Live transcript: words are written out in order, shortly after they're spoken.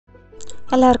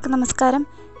എല്ലാവർക്കും നമസ്കാരം.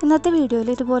 ഇന്നത്തെ വീഡിയോയിൽ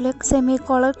ഇതുപോലെ സെമി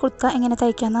കോളർ കുർത്ത എങ്ങനെ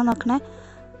തയ്ക്കാമെന്നാണ് നോക്കണേ.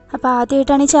 അപ്പോൾ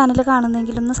ആദ്യമായിട്ടാണ് ഈ ചാനൽ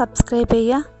കാണുന്നതെങ്കിൽ ഒന്ന് സബ്സ്ക്രൈബ്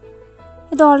ചെയ്യുക.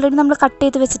 ഇത് ഓൾറെഡി നമ്മൾ കട്ട്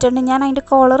ചെയ്ത് വെച്ചിട്ടുണ്ട്. ഞാൻ അതിൻ്റെ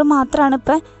കോളർ മാത്രമാണ്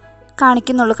ഇപ്പോൾ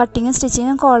കാണിക്കുന്നുള്ളൂ. കട്ടിങ്ങും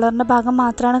സ്റ്റിച്ചിങ്ങും കോളറിൻ്റെ ഭാഗം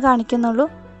മാത്രമാണ് കാണിക്കുന്നുള്ളൂ.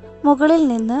 മുകളിൽ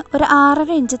നിന്ന് ഒരു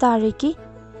 6.5 ഇഞ്ച് താഴേക്ക്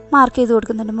മാർക്ക് ചെയ്ത്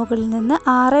കൊടുക്കുന്നുണ്ട്. മുകളിൽ നിന്ന്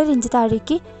 6.5 ഇഞ്ച്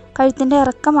താഴേക്ക് കഴുത്തിൻ്റെ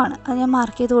ഇറക്കമാണ്, അത് ഞാൻ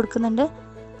മാർക്ക് ചെയ്ത് കൊടുക്കുന്നുണ്ട്.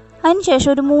 അതിനുശേഷം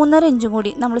ഒരു 3.5 ഇഞ്ചും കൂടി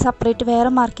നമ്മൾ സെപ്പറേറ്റ് വേറെ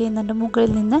മാർക്ക് ചെയ്യുന്നുണ്ട്.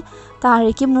 മുകളിൽ നിന്ന്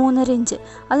താഴേക്ക് 3.5 ഇഞ്ച്.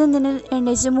 അതെന്തിന്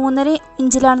എന്നുവെച്ചാൽ 3.5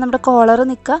 ഇഞ്ചിലാണ് നമ്മുടെ കോളർ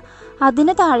നിൽക്കുക.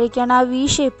 അതിന് താഴേക്കാണ് ആ വി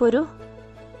ഷേപ്പ് ഒരു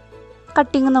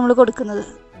കട്ടിങ് നമ്മൾ കൊടുക്കുന്നത്.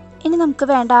 ഇനി നമുക്ക്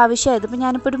വേണ്ട ആവശ്യമായത്, ഇപ്പോൾ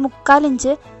ഞാനിപ്പോൾ ഒരു 3/4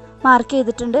 ഇഞ്ച് മാർക്ക്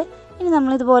ചെയ്തിട്ടുണ്ട്. ഇനി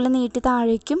നമ്മളിതുപോലെ നീട്ടി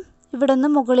താഴേക്കും ഇവിടെ നിന്ന്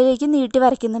മുകളിലേക്ക് നീട്ടി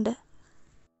വരയ്ക്കുന്നുണ്ട്.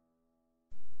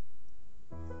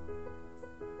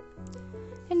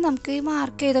 ഇനി നമുക്ക് ഈ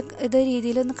മാർക്ക് ചെയ്ത ഇത്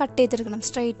രീതിയിൽ ഒന്ന് കട്ട് ചെയ്തെടുക്കണം.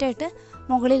 സ്ട്രെയിറ്റ് ആയിട്ട്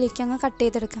മുകളിലേക്ക് അങ്ങ് കട്ട്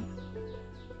ചെയ്തെടുക്കാം.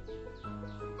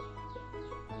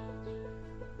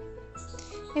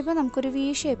 ഇപ്പോൾ നമുക്കൊരു വി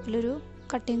ഷേപ്പിലൊരു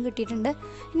കട്ടിങ് കിട്ടിയിട്ടുണ്ട്.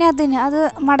 ഇനി അത്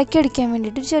മടക്കി അടിക്കാൻ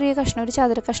വേണ്ടിയിട്ട് ചെറിയ കഷ്ണം, ഒരു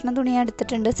ചതുര കഷ്ണം തുണി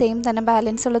എടുത്തിട്ടുണ്ട്. സെയിം തന്നെ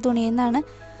ബാലൻസ് ഉള്ള തുണിയിൽ നിന്നാണ്.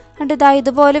 എന്നിട്ട്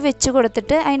ഇതുപോലെ വെച്ച്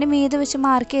കൊടുത്തിട്ട് അതിൻ്റെ മീതെ വെച്ച്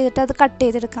മാർക്ക് ചെയ്തിട്ട് അത് കട്ട്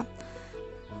ചെയ്തെടുക്കാം.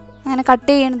 അങ്ങനെ കട്ട്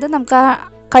ചെയ്യണത് നമുക്ക് ആ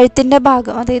കഴുത്തിൻ്റെ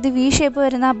ഭാഗം, അതായത് വി ഷേപ്പ്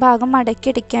വരുന്ന ആ ഭാഗം മടക്കി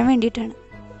അടിക്കാൻ വേണ്ടിയിട്ടാണ്.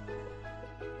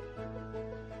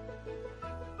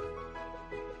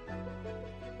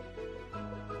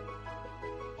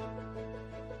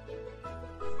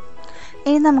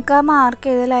 ഇനി നമുക്ക് ആ മാർക്ക്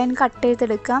ചെയ്ത ലൈൻ കട്ട്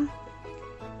ചെയ്തെടുക്കാം.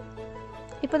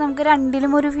 ഇപ്പോൾ നമുക്ക്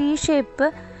രണ്ടിലും ഒരു വി ഷേപ്പ്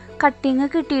കട്ടിങ്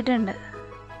കിട്ടിയിട്ടുണ്ട്.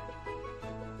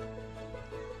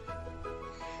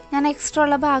 ഞാൻ എക്സ്ട്രാ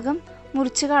ഉള്ള ഭാഗം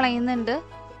മുറിച്ച് കളയുന്നുണ്ട്.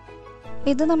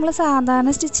 ഇത് നമ്മൾ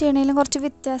സാധാരണ സ്റ്റിച്ച് ചെയ്യണേലും കുറച്ച്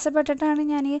വ്യത്യാസപ്പെട്ടിട്ടാണ്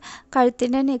ഞാൻ ഈ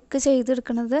കഴുത്തിൻ്റെ നെക്ക്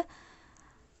ചെയ്തെടുക്കുന്നത്.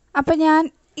 അപ്പോൾ ഞാൻ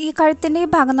ഈ കഴുത്തിൻ്റെ ഈ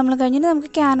ഭാഗം നമ്മൾ കഴിഞ്ഞിട്ട്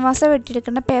നമുക്ക് ക്യാൻവാസ്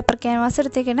വെട്ടിയെടുക്കേണ്ട. Paper canvas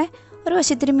എടുത്തേക്കണേ. ഒരു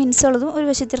വശത്തിന് മിൻസുള്ളതും ഒരു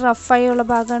വശത്തിന് റഫായുള്ള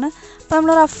ഭാഗമാണ്. അപ്പോൾ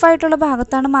നമ്മൾ റഫായിട്ടുള്ള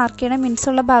ഭാഗത്താണ് മാർക്ക് ചെയ്യണത്.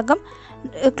 മിൻസുള്ള ഭാഗം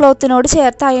ക്ലോത്തിനോട്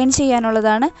ചേർത്ത് അയൺ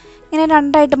ചെയ്യാനുള്ളതാണ്. ഇങ്ങനെ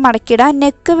രണ്ടായിട്ട് മടക്കിയിടുക.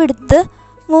 നെക്ക് വിടുത്ത്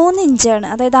 3 ഇഞ്ചാണ്,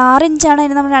 അതായത് 6 ഇഞ്ചാണ്.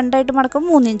 അതിന് നമ്മൾ രണ്ടായിട്ട് മടക്കും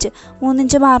 3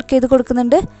 ഇഞ്ച് മാർക്ക് ചെയ്ത്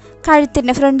കൊടുക്കുന്നുണ്ട്.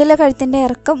 കഴുത്തിൻ്റെ ഫ്രണ്ടിലെ കഴുത്തിൻ്റെ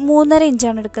ഇറക്കം 3.5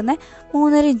 ഇഞ്ചാണ് എടുക്കുന്നത്.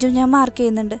 3.5 ഇഞ്ചും ഞാൻ മാർക്ക്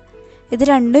ചെയ്യുന്നുണ്ട്. ഇത്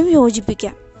രണ്ടും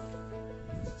യോജിപ്പിക്കാം.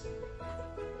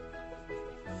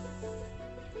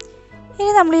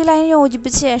 ഇനി നമ്മൾ ഈ ലൈൻ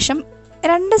യോജിപ്പിച്ച ശേഷം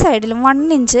രണ്ട് സൈഡിലും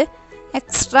 1 ഇഞ്ച്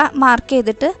എക്സ്ട്രാ മാർക്ക്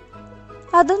ചെയ്തിട്ട്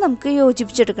അത് നമുക്ക്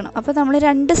യോജിപ്പിച്ചെടുക്കണം. അപ്പോൾ നമ്മൾ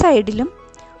രണ്ട് സൈഡിലും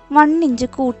 1 ഇഞ്ച്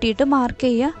കൂട്ടിയിട്ട് മാർക്ക്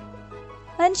ചെയ്യുക.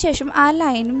 അതിനുശേഷം ആ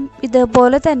ലൈനും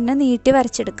ഇതേപോലെ തന്നെ നീട്ടി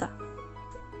വരച്ചെടുക്കുക.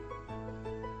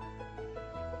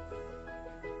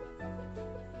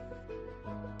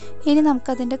 ഇനി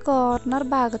നമുക്കതിൻ്റെ കോർണർ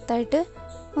ഭാഗത്തായിട്ട്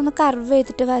ഒന്ന് കർവ്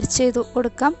ചെയ്തിട്ട് വരച്ച്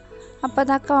കൊടുക്കാം. അപ്പോൾ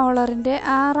അത് ആ കോളറിൻ്റെ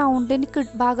ആ റൗണ്ടിന്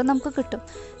ഭാഗം നമുക്ക് കിട്ടും.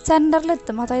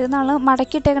 സെൻറ്ററിലെത്തും, അതായത് നമ്മൾ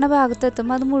മടക്കിയിട്ടേക്കണ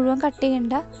ഭാഗത്തെത്തുമ്പോൾ അത് മുഴുവൻ കട്ട്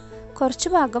ചെയ്യേണ്ട. കുറച്ച്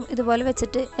ഭാഗം ഇതുപോലെ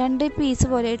വെച്ചിട്ട് 2 പീസ്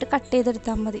പോലെയായിട്ട് കട്ട്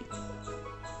ചെയ്തെടുത്താൽ മതി.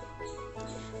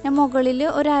 ഞാൻ മുകളിൽ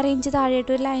ഒരു 1/2 ഇഞ്ച്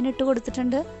താഴെയായിട്ട് ഒരു ലൈൻ ഇട്ട്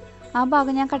കൊടുത്തിട്ടുണ്ട്. ആ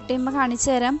ഭാഗം ഞാൻ കട്ട് ചെയ്യുമ്പോൾ കാണിച്ചു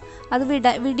തരാം. അത്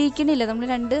വിടിയിക്കണില്ല, നമ്മൾ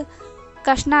 2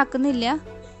 കഷ്ണമാക്കുന്നില്ല.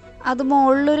 അത്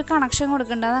മുകളിലൊരു കണക്ഷൻ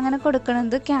കൊടുക്കേണ്ട. അതങ്ങനെ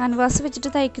കൊടുക്കണത് ക്യാൻവാസ് വെച്ചിട്ട്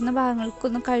തയ്ക്കുന്ന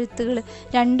ഭാഗങ്ങൾക്കൊന്നും കഴുത്തുകൾ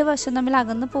 2 വശം തമ്മിൽ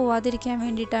അകന്ന് പോവാതിരിക്കാൻ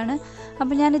വേണ്ടിയിട്ടാണ്.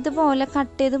 അപ്പോൾ ഞാൻ ഇതുപോലെ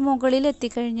കട്ട് ചെയ്ത് മുകളിൽ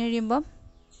എത്തിക്കഴിഞ്ഞ് കഴിയുമ്പം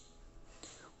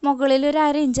മുകളിൽ ഒരു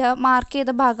 1/2 ഇഞ്ച് മാർക്ക്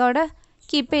ചെയ്ത ഭാഗം അവിടെ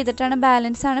കീപ്പ് ചെയ്തിട്ടാണ്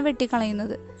ബാലൻസാണ്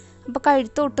വെട്ടിക്കളയുന്നത്. അപ്പോൾ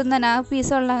കഴുത്ത് ഒട്ടും തന്നെ ആ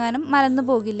പീസ് ഉള്ളകാനും മലന്ന്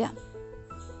പോകില്ല.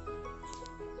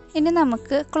 ഇനി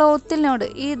നമുക്ക്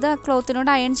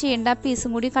ക്ലോത്തിനോട് അയൺ ചെയ്യേണ്ട ആ പീസും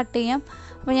കൂടി കട്ട് ചെയ്യാം.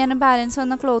 അപ്പോൾ ഞാൻ ബാലൻസ്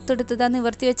വന്ന ക്ലോത്ത് എടുത്തത്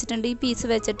നിവർത്തി വെച്ചിട്ടുണ്ട്. ഈ പീസ്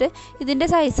വെച്ചിട്ട് ഇതിൻ്റെ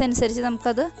സൈസ് അനുസരിച്ച്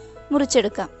നമുക്കത്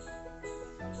മുറിച്ചെടുക്കാം.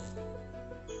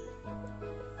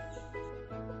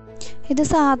 ഇത്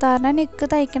സാധാരണ നെക്ക്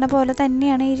തയ്ക്കണ പോലെ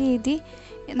തന്നെയാണ് ഈ രീതി.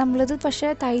 നമ്മളിത്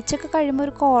പക്ഷേ തയ്ച്ചൊക്കെ കഴിയുമ്പോൾ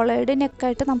ഒരു കോളേഡ്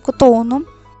നെക്കായിട്ട് നമുക്ക് തോന്നും.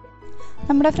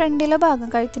 നമ്മുടെ ഫ്രണ്ടിലെ ഭാഗം,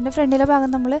 കഴുത്തിൻ്റെ ഫ്രണ്ടിലെ ഭാഗം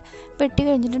നമ്മൾ വെട്ടി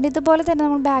കഴിഞ്ഞിട്ടുണ്ട്. ഇതുപോലെ തന്നെ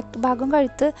നമ്മൾ ബാക്ക് ഭാഗം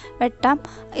കഴുത്ത് വെട്ടാം.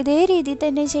 ഇതേ രീതിയിൽ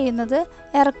തന്നെ ചെയ്യുന്നത്.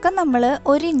 ഇറക്കം നമ്മൾ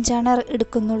 1 ഇഞ്ചാണ്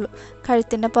എടുക്കുന്നുള്ളൂ.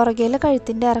 കഴുത്തിൻ്റെ പുറകിലെ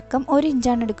കഴുത്തിൻ്റെ ഇറക്കം 1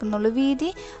 ഇഞ്ചാണ് എടുക്കുന്നുള്ളൂ. വീതി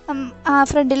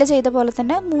ഫ്രണ്ടിൽ ചെയ്ത പോലെ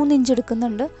തന്നെ 3 ഇഞ്ച്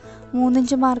എടുക്കുന്നുണ്ട്. 3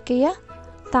 ഇഞ്ച് മാർക്ക് ചെയ്യുക.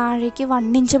 താഴേക്ക്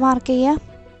 1 ഇഞ്ച് മാർക്ക് ചെയ്യുക.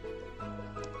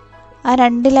 ആ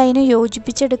 2 ലൈനും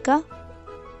യോജിപ്പിച്ചെടുക്കുക.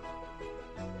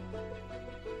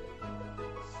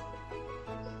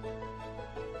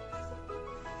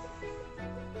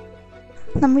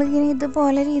 നമ്മളിങ്ങനെ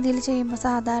ഇതുപോലെ രീതിയിൽ ചെയ്യുമ്പോൾ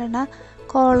സാധാരണ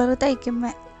കോളർ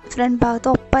തയ്ക്കുമ്പോൾ ഫ്രണ്ട് ഭാഗത്ത്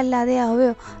ഒപ്പല്ലാതെ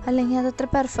ആവുകയോ അല്ലെങ്കിൽ അതത്ര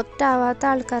പെർഫെക്റ്റ് ആവാത്ത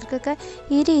ആൾക്കാർക്കൊക്കെ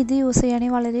ഈ രീതി യൂസ്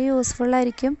ചെയ്യുകയാണെങ്കിൽ വളരെ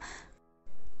യൂസ്ഫുള്ളായിരിക്കും.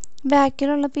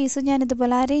 ബാക്കിലുള്ള പീസ് ഞാൻ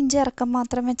ഇതുപോലെ 1/2 ഇഞ്ച് ഇറക്കം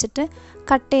മാത്രം വെച്ചിട്ട്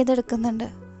കട്ട് ചെയ്തെടുക്കുന്നുണ്ട്.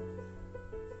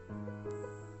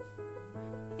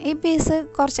 ഈ പീസ്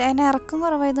കുറച്ച് അതിന് ഇറക്കം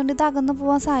കുറവായതുകൊണ്ട് ഇത് അകന്നു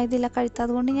പോകാൻ സാധ്യതയില്ല കഴുത്ത്.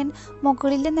 അതുകൊണ്ട് ഞാൻ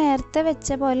മുകളിൽ നേരത്തെ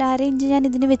വെച്ച പോലെ 1/2 ഇഞ്ച് ഞാൻ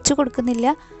ഇതിന് വെച്ച്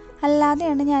കൊടുക്കുന്നില്ല,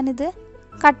 അല്ലാതെയാണ് ഞാനിത്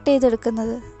കട്ട്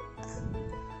ചെയ്തെടുക്കുന്നത്.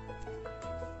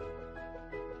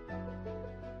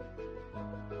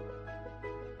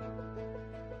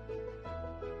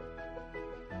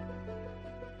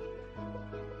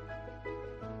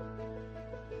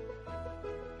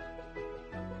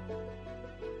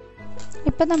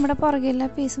 ഇപ്പം നമ്മുടെ പുറകിലെ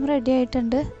പീസും റെഡി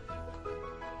ആയിട്ടുണ്ട്.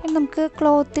 ഇനി നമുക്ക്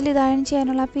ക്ലോത്തിൽ ഇതായും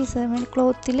ചെയ്യാനുള്ള പീസ്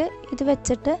ക്ലോത്തിൽ ഇത്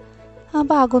വെച്ചിട്ട് ആ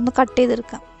ഭാഗം ഒന്ന് കട്ട്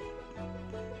ചെയ്തെടുക്കാം.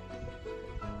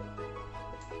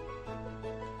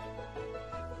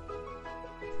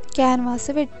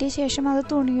 ക്യാൻവാസ് വെട്ടിയ ശേഷം അത്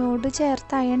തുണിയോട്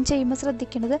ചേർത്ത് അയൺ ചെയ്യുമ്പോൾ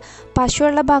ശ്രദ്ധിക്കേണ്ടത്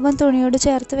പശുവുള്ള ഭാഗം തുണിയോട്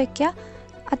ചേർത്ത് വെക്കുക.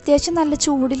 അത്യാവശ്യം നല്ല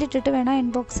ചൂടിലിട്ടിട്ട് വേണം അയൺ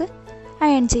ബോക്സ്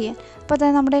അയൺ ചെയ്യാൻ. അപ്പോൾ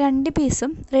അതായത് നമ്മുടെ 2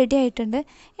 പീസും റെഡി ആയിട്ടുണ്ട്.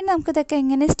 ഇനി നമുക്കിതൊക്കെ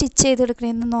എങ്ങനെ സ്റ്റിച്ച്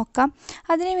ചെയ്തെടുക്കണമെന്ന് നോക്കാം.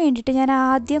 അതിന് വേണ്ടിയിട്ട് ഞാൻ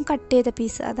ആദ്യം കട്ട് ചെയ്ത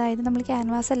പീസ്, അതായത് നമ്മൾ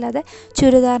ക്യാൻവാസ് അല്ലാതെ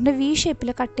ചുരിദാറിൻ്റെ V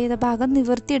ഷേപ്പിൽ കട്ട് ചെയ്ത ഭാഗം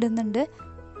നിവർത്തിയിടുന്നുണ്ട്.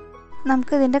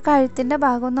 നമുക്കിതിൻ്റെ കഴുത്തിൻ്റെ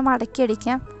ഭാഗം ഒന്ന്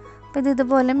മടക്കിയടിക്കാം. അപ്പോൾ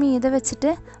ഇതുപോലെ മീതെ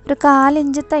വെച്ചിട്ട് ഒരു 1/4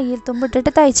 ഇഞ്ച് തയ്യൽ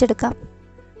തുമ്പിട്ടിട്ട് തയ്ച്ചെടുക്കാം.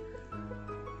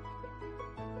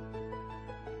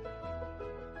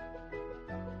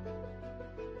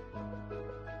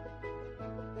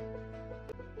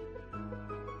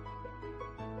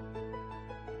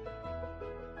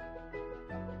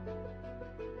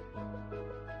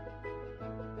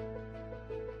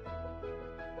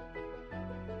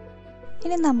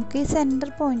 ഇനി നമുക്ക് ഈ സെൻറ്റർ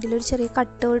പോയിന്റിൽ ഒരു ചെറിയ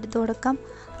കട്ട് എടുത്ത് കൊടുക്കാം.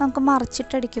 നമുക്ക്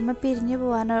മറിച്ചിട്ടടിക്കുമ്പോൾ പിരിഞ്ഞു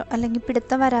പോകാനോ അല്ലെങ്കിൽ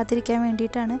പിടുത്തം വരാതിരിക്കാൻ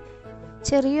വേണ്ടിയിട്ടാണ്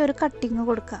ചെറിയൊരു കട്ടിങ്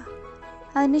കൊടുക്കുക.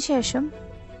 അതിനുശേഷം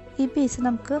ഈ പീസ്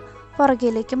നമുക്ക്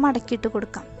പുറകിലേക്ക് മടക്കിയിട്ട്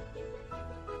കൊടുക്കാം.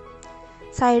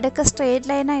 സൈഡൊക്കെ സ്ട്രെയിറ്റ്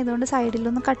ലൈൻ ആയതുകൊണ്ട്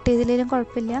സൈഡിലൊന്നും കട്ട് ചെയ്തില്ലെങ്കിലും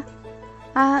കുഴപ്പമില്ല.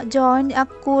 ആ ജോയിൻറ്റ് ആ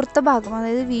കൂർത്ത ഭാഗം,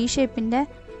 അതായത് V ഷേപ്പിൻ്റെ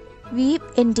V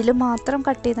എൻഡിൽ മാത്രം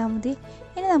കട്ട് ചെയ്താൽ മതി.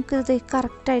 ഇനി നമുക്കിത്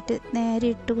കറക്റ്റായിട്ട് നേരെ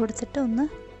ഇട്ട് കൊടുത്തിട്ട് ഒന്ന്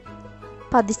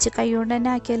പതിച്ച് കൈ കൊണ്ട് തന്നെ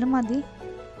ആക്കിയാലും മതി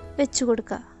വെച്ച്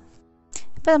കൊടുക്കുക.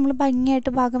 ഇപ്പോൾ നമ്മൾ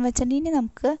ഭംഗിയായിട്ട് ഭാഗം വെച്ചിട്ടുണ്ട്. ഇനി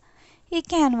നമുക്ക് ഈ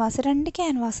ക്യാൻവാസ് 2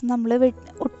 ക്യാൻവാസ് നമ്മൾ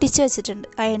ഒട്ടിച്ച് വെച്ചിട്ടുണ്ട്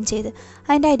അയൺ ചെയ്ത്.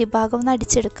 അതിൻ്റെ അരിഭാഗം ഒന്ന്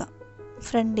അടിച്ചെടുക്കാം.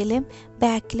 ഫ്രണ്ടിലും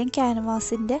ബാക്കിലും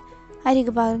ക്യാൻവാസിൻ്റെ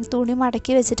അരിഭാഗം തുണി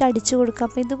മടക്കി വെച്ചിട്ട് അടിച്ചു കൊടുക്കാം.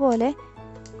 അപ്പോൾ ഇതുപോലെ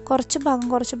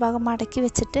കുറച്ച് ഭാഗം മടക്കി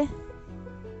വെച്ചിട്ട്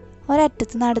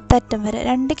ഒരറ്റത്ത് നിന്ന് അടുത്ത അറ്റം വരെ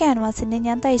 2 ക്യാൻവാസിൻ്റെ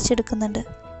ഞാൻ തയ്ച്ചെടുക്കുന്നുണ്ട്.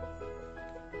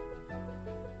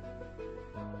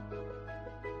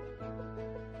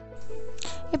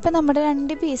 ഇപ്പം നമ്മുടെ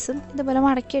 2 പീസും ഇതുപോലെ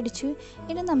മടക്കി അടിച്ചു.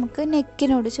 ഇനി നമുക്ക്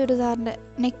നെക്കിനോട്, ചുരിദാറിൻ്റെ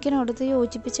നെക്കിനോട് ഇത്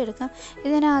യോജിപ്പിച്ചെടുക്കാം.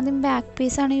 ഇതിന് ആദ്യം ബാക്ക്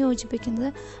പീസാണ് യോജിപ്പിക്കുന്നത്.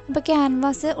 അപ്പോൾ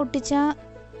ക്യാൻവാസ് ഒട്ടിച്ച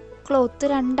ക്ലോത്ത്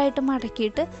 2ആയിട്ട്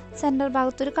മടക്കിയിട്ട് സെൻറ്റർ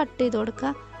ഭാഗത്തൊരു കട്ട് ചെയ്ത്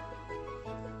കൊടുക്കുക.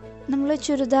 നമ്മൾ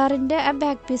ചുരിദാറിൻ്റെ ആ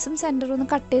ബാക്ക് പീസും സെൻറ്ററും ഒന്ന്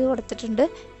കട്ട് ചെയ്ത് കൊടുത്തിട്ടുണ്ട്.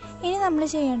 ഇനി നമ്മൾ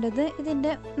ചെയ്യേണ്ടത്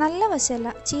ഇതിൻ്റെ നല്ല വശമല്ല,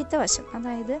 ചീത്ത വശം,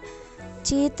 അതായത്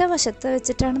ചീത്ത വശത്ത്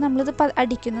വെച്ചിട്ടാണ് നമ്മളിത്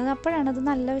അടിക്കുന്നത്. അപ്പോഴാണ് അത്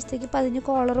നല്ല വശത്തേക്ക് പതിഞ്ഞ്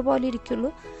കോളർ പോലെ ഇരിക്കുള്ളൂ.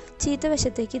 ചീത്ത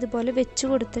വശത്തേക്ക് ഇതുപോലെ വെച്ച്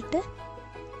കൊടുത്തിട്ട്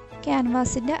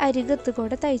ക്യാൻവാസിൻ്റെ അരികത്ത്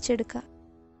കൂടെ തയ്ച്ചെടുക്കുക.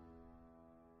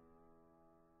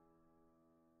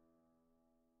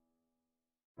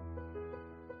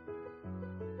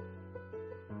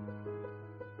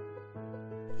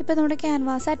 ഇപ്പോൾ നമ്മുടെ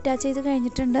ക്യാൻവാസ് അറ്റാച്ച് ചെയ്ത്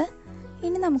കഴിഞ്ഞിട്ടുണ്ട്.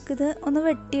 ഇനി നമുക്കിത് ഒന്ന്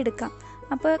വെട്ടിയെടുക്കാം.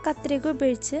 അപ്പോൾ കത്രിക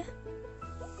ഉപയോഗിച്ച്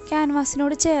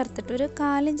ക്യാൻവാസിനോട് ചേർത്തിട്ട് ഒരു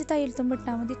 1/4 ഇഞ്ച് തയ്യൽ തുമ്പ്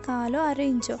ഇട്ടാൽ മതി, 1/4 1/2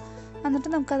 ഇഞ്ചോ. എന്നിട്ട്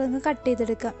നമുക്കതങ്ങ് കട്ട്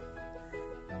ചെയ്തെടുക്കാം.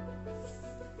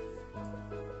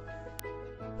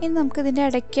 ഇനി നമുക്കിതിൻ്റെ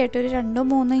ഇടയ്ക്കായിട്ട് ഒരു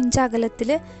 2-3 ഇഞ്ച്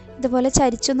അകലത്തിൽ ഇതുപോലെ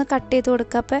ചരിച്ചൊന്ന് കട്ട് ചെയ്ത്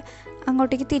കൊടുക്കുക. അപ്പോൾ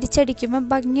അങ്ങോട്ടേക്ക് തിരിച്ചടിക്കുമ്പോൾ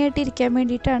ഭംഗിയായിട്ട് ഇരിക്കാൻ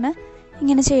വേണ്ടിയിട്ടാണ്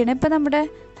ഇങ്ങനെ ചെയ്യണം. ഇപ്പോൾ നമ്മുടെ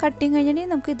കട്ടിങ്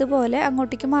കഴിഞ്ഞിട്ടുണ്ടെങ്കിൽ നമുക്ക് ഇതുപോലെ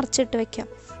അങ്ങോട്ടേക്ക് മറിച്ചിട്ട് വെക്കാം.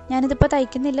 ഞാനിതിപ്പോൾ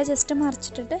തയ്ക്കുന്നില്ല, ജസ്റ്റ്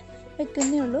മറിച്ചിട്ടിട്ട്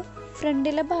വെക്കുന്നേ ഉള്ളൂ.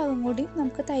 ഫ്രണ്ടിലെ ഭാഗം കൂടി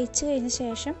നമുക്ക് തയ്ച്ച് കഴിഞ്ഞ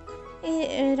ശേഷം ഈ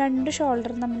 2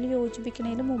 ഷോൾഡർ നമ്മൾ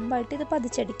യോജിപ്പിക്കുന്നതിന് മുമ്പായിട്ട് ഇത്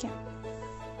പതിച്ചടിക്കാം.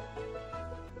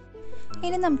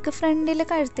 ഇനി നമുക്ക് ഫ്രണ്ടിലെ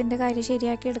കഴുത്തിൻ്റെ കാര്യം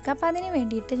ശരിയാക്കി എടുക്കാം. അപ്പോൾ അതിന്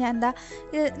വേണ്ടിയിട്ട് ഞാൻ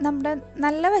ഇത് നമ്മുടെ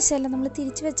നല്ല വശമല്ല, നമ്മൾ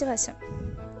തിരിച്ച് വെച്ച വശം,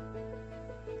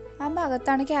 ആ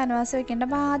ഭാഗത്താണ് ക്യാൻവാസ് വെക്കേണ്ടത്.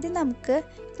 അപ്പോൾ ആദ്യം നമുക്ക്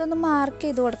ഇതൊന്ന് മാർക്ക്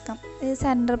ചെയ്ത് കൊടുക്കാം. ഇത്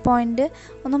സെൻറ്റർ പോയിൻ്റ്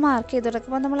ഒന്ന് മാർക്ക് ചെയ്ത് കൊടുക്കാം.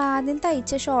 അപ്പോൾ നമ്മൾ ആദ്യം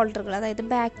തയ്ച്ച ഷോൾഡറുകൾ, അതായത്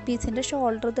ബാക്ക് പീസിൻ്റെ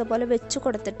ഷോൾഡർ ഇതുപോലെ വെച്ച്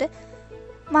കൊടുത്തിട്ട്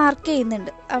മാർക്ക് ചെയ്യുന്നുണ്ട്.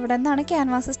 അവിടെ നിന്നാണ്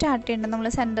ക്യാൻവാസ് സ്റ്റാർട്ട് ചെയ്യേണ്ടത്. നമ്മൾ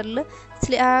സെൻറ്ററിൽ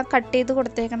കട്ട് ചെയ്ത്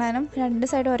കൊടുത്തേക്കണം. 2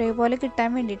 സൈഡ് ഒരേപോലെ കിട്ടാൻ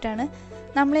വേണ്ടിയിട്ടാണ്.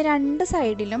 നമ്മൾ 2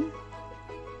 സൈഡിലും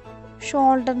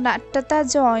ഷോൾഡറിൻ്റെ അറ്റത്തെ ആ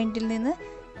ജോയിൻറ്റിൽ നിന്ന്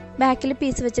ബാക്കിൽ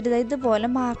പീസ് വെച്ചിട്ട് ഇതുപോലെ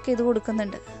മാർക്ക് ചെയ്ത്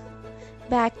കൊടുക്കുന്നുണ്ട്.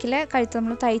 ബാക്കിലെ കഴുത്ത്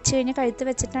നമ്മൾ തയ്ച്ച് കഴിഞ്ഞ് കഴുത്ത്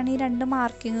വെച്ചിട്ടാണ് ഈ 2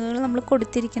 മാർക്കിങ്ങുകൾ നമ്മൾ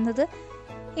കൊടുത്തിരിക്കുന്നത്.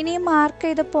 ഇനി ഈ മാർക്ക്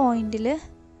ചെയ്ത പോയിൻറ്റിൽ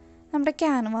നമ്മുടെ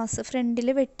ക്യാൻവാസ് ഫ്രണ്ടിൽ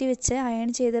വെട്ടി വെച്ച് അയൺ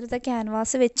ചെയ്തെടുത്ത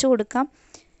ക്യാൻവാസ് വെച്ച് കൊടുക്കാം.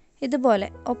 ഇതുപോലെ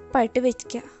ഒപ്പായിട്ട്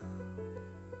വയ്ക്കുക.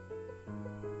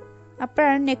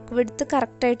 അപ്പോഴാണ് നെക്ക് വിഡ്ത്ത്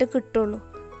കറക്റ്റായിട്ട് കിട്ടുള്ളൂ.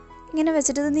 ഇങ്ങനെ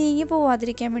വെച്ചിട്ട് ഇത് നീങ്ങി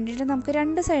പോവാതിരിക്കാൻ വേണ്ടിയിട്ട് നമുക്ക്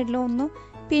രണ്ട് സൈഡിലും ഒന്ന്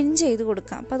പിൻ ചെയ്ത്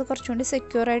കൊടുക്കാം. അപ്പോൾ അത് കുറച്ചുകൂടി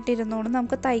സെക്യൂറായിട്ട് ഇരുന്നോണ്ട്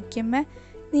നമുക്ക് തയ്ക്കുമ്പോൾ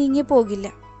നീങ്ങി പോകില്ല.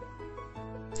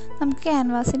 നമുക്ക്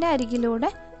ക്യാൻവാസിൻ്റെ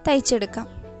അരികിലൂടെ തയ്ച്ചെടുക്കാം.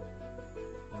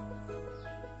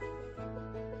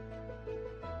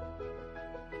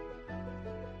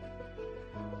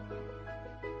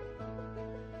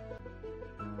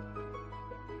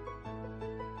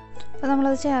 അപ്പോൾ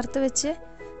നമ്മളത് ചേർത്ത് വെച്ച്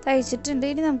തയ്ച്ചിട്ടുണ്ട്.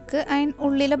 ഇനി നമുക്ക് അതിന്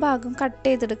ഉള്ളിലെ ഭാഗം കട്ട്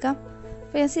ചെയ്തെടുക്കാം.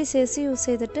 അപ്പോൾ ഞാൻ സിസേഴ്സ് യൂസ്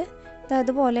ചെയ്തിട്ട്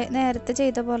അതുപോലെ നേരത്തെ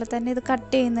ചെയ്ത പോലെ തന്നെ ഇത്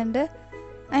കട്ട് ചെയ്യുന്നുണ്ട്.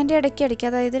 അതിൻ്റെ ഇടയ്ക്കിടയ്ക്ക്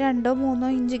അതായത്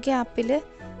 2-3 ഇഞ്ച് ഗ്യാപ്പിൽ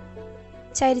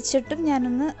ചരിച്ചിട്ടും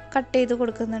ഞാനൊന്ന് കട്ട് ചെയ്ത്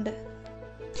കൊടുക്കുന്നുണ്ട്.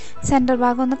 സെൻറ്റർ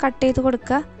ഭാഗം ഒന്ന് കട്ട് ചെയ്ത്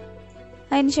കൊടുക്കുക.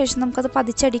 അതിന് ശേഷം നമുക്കത്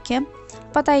പതിച്ചടിക്കാം.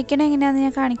 അപ്പോൾ തയ്ക്കണ എങ്ങനെയാണെന്ന്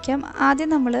ഞാൻ കാണിക്കാം.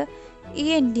 ആദ്യം നമ്മൾ ഈ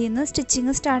എൻഡിൽ നിന്ന്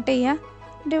സ്റ്റിച്ചിങ് സ്റ്റാർട്ട് ചെയ്യുക.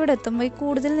 ഇവിടെ എത്തുമ്പോൾ ഈ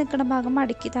കൂടുതൽ നിൽക്കുന്ന ഭാഗം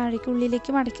മടക്കി താഴേക്ക്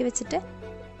ഉള്ളിലേക്ക് മടക്കി വെച്ചിട്ട്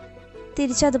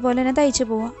തിരിച്ചതുപോലെ തന്നെ തയ്ച്ചു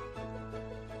പോവാം.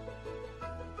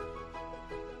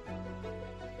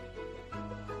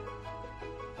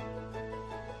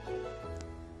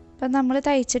 അപ്പം നമ്മൾ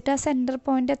തയ്ച്ചിട്ട് ആ സെൻറ്റർ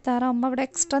പോയിൻ്റ് എത്താറാകുമ്പോൾ അവിടെ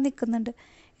എക്സ്ട്രാ നിൽക്കുന്നുണ്ട്.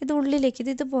 ഇത് ഉള്ളിലേക്ക്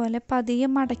ഇതുപോലെ പതിയെ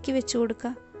മടക്കി വെച്ച്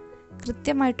കൊടുക്കുക.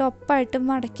 കൃത്യമായിട്ട് ഒപ്പായിട്ട്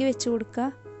മടക്കി വെച്ച് കൊടുക്കുക.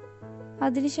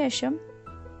 അതിനുശേഷം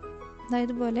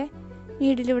ഇതുപോലെ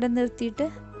നീഡിലിവിടെ നിർത്തിയിട്ട്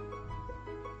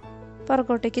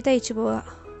പുറകോട്ടേക്ക് തയ്ച്ചു പോവുക.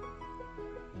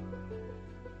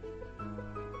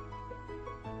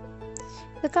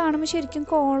 ഇത് കാണുമ്പോൾ ശരിക്കും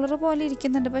കോളർ പോലെ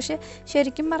ഇരിക്കുന്നുണ്ട്. പക്ഷേ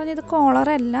ശരിക്കും പറഞ്ഞാൽ ഇത്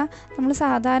കോളറല്ല. നമ്മൾ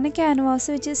സാധാരണ ക്യാൻവാസ്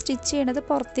വെച്ച് സ്റ്റിച്ച് ചെയ്യണത്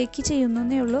പുറത്തേക്ക്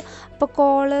ചെയ്യുന്നേ ഉള്ളൂ. അപ്പോൾ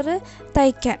കോളർ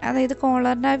തയ്ക്കാൻ, അതായത്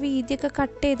കോളറിൻ്റെ ആ വീതിയൊക്കെ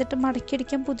കട്ട് ചെയ്തിട്ട്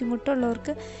മടക്കിയടിക്കാൻ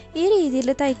ബുദ്ധിമുട്ടുള്ളവർക്ക് ഈ രീതിയിൽ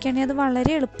തയ്ക്കുകയാണെങ്കിൽ അത്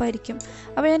വളരെ എളുപ്പമായിരിക്കും.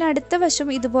 അപ്പോൾ ഞാൻ അടുത്ത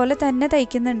വശം ഇതുപോലെ തന്നെ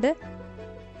തയ്ക്കുന്നുണ്ട്.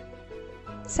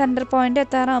 സെൻറ്റർ പോയിൻ്റ്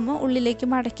എത്താറാകുമ്പോൾ ഉള്ളിലേക്ക്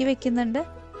മടക്കി വെക്കുന്നുണ്ട്.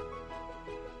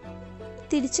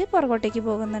 തിരിച്ച് പുറകോട്ടേക്ക്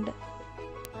പോകുന്നുണ്ട്.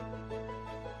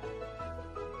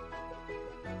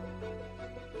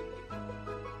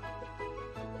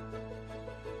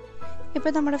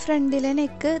 ഇപ്പോൾ നമ്മുടെ ഫ്രണ്ടിലെ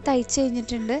നെക്ക് തയ്ച്ച്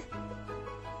കഴിഞ്ഞിട്ടുണ്ട്.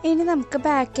 ഇനി നമുക്ക്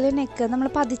ബാക്കിലെ നെക്ക് നമ്മൾ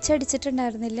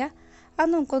പതിച്ചടിച്ചിട്ടുണ്ടായിരുന്നില്ല, അത്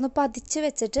നമുക്കൊന്ന് പതിച്ച്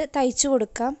വെച്ചിട്ട് തയ്ച്ചു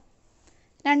കൊടുക്കാം.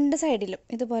 രണ്ട് സൈഡിലും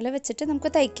ഇതുപോലെ വെച്ചിട്ട്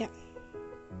നമുക്ക് തയ്ക്കാം.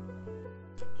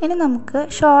 ഇനി നമുക്ക്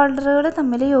ഷോൾഡറുകൾ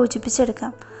തമ്മിൽ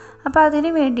യോജിപ്പിച്ചെടുക്കാം. അപ്പോൾ അതിന്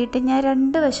വേണ്ടിയിട്ട് ഞാൻ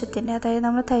രണ്ട് വശത്തിൻ്റെ, അതായത്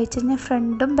നമ്മൾ തയ്ച്ച് കഴിഞ്ഞാൽ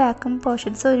ഫ്രണ്ടും ബാക്കും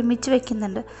പോർഷൻസ് ഒരുമിച്ച്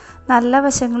വെക്കുന്നുണ്ട്. നല്ല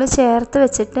വശങ്ങൾ ചേർത്ത്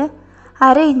വെച്ചിട്ട്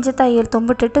 1/2 ഇഞ്ച് തയ്യൽ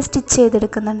തുമ്പിട്ടിട്ട് സ്റ്റിച്ച്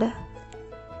ചെയ്തെടുക്കുന്നുണ്ട്.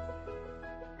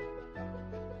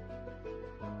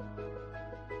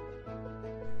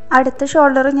 അടുത്ത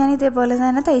ഷോൾഡർ ഞാൻ ഇതേപോലെ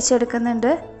തന്നെ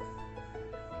തയ്ച്ചെടുക്കുന്നുണ്ട്.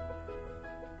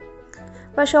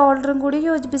 അപ്പോൾ ഷോൾഡറും കൂടി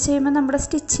യോജിപ്പിച്ച് ചെയ്യുമ്പോൾ നമ്മുടെ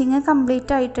സ്റ്റിച്ചിങ്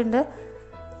കംപ്ലീറ്റ് ആയിട്ടുണ്ട്.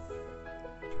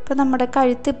 ഇപ്പോൾ നമ്മുടെ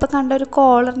കഴുത്ത് ഇപ്പോൾ കണ്ട ഒരു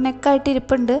കോളർ നെക്കായിട്ട്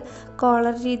ഇരിപ്പുണ്ട്.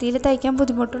 കോളർ രീതിയിൽ തയ്ക്കാൻ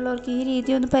ബുദ്ധിമുട്ടുള്ളവർക്ക് ഈ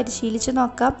രീതി ഒന്ന് പരിശീലിച്ച്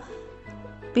നോക്കാം.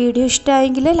 വീഡിയോ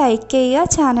ഇഷ്ടമായെങ്കിൽ ലൈക്ക് ചെയ്യുക,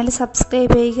 ചാനൽ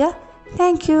സബ്സ്ക്രൈബ് ചെയ്യുക.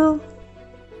 Thank you.